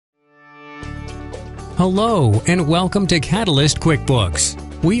Hello and welcome to Catalyst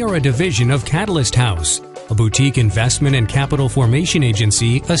QuickBooks. We are a division of Catalyst House, a boutique investment and capital formation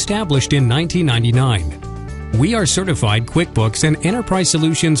agency established in 1999. We are certified QuickBooks and Enterprise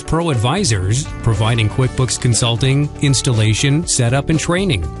Solutions Pro advisors, providing QuickBooks consulting, installation, setup, and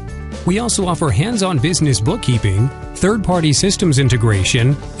training. We also offer hands-on business bookkeeping, third-party systems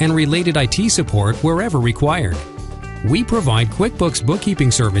integration, and related IT support wherever required. We provide QuickBooks bookkeeping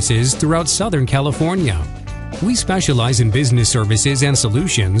services throughout Southern California. We specialize in business services and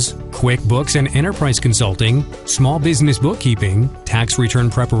solutions, QuickBooks and enterprise consulting, small business bookkeeping, tax return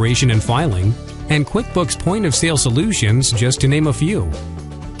preparation and filing, and QuickBooks point-of-sale solutions, just to name a few.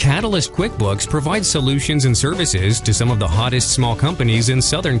 Catalyst QuickBooks provides solutions and services to some of the hottest small companies in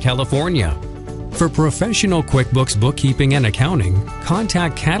Southern California. For professional QuickBooks bookkeeping and accounting,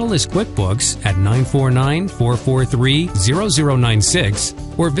 contact Catalyst QuickBooks at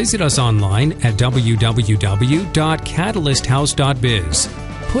 949-443-0096 or visit us online at www.catalysthouse.biz.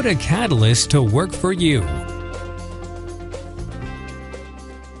 Put a catalyst to work for you.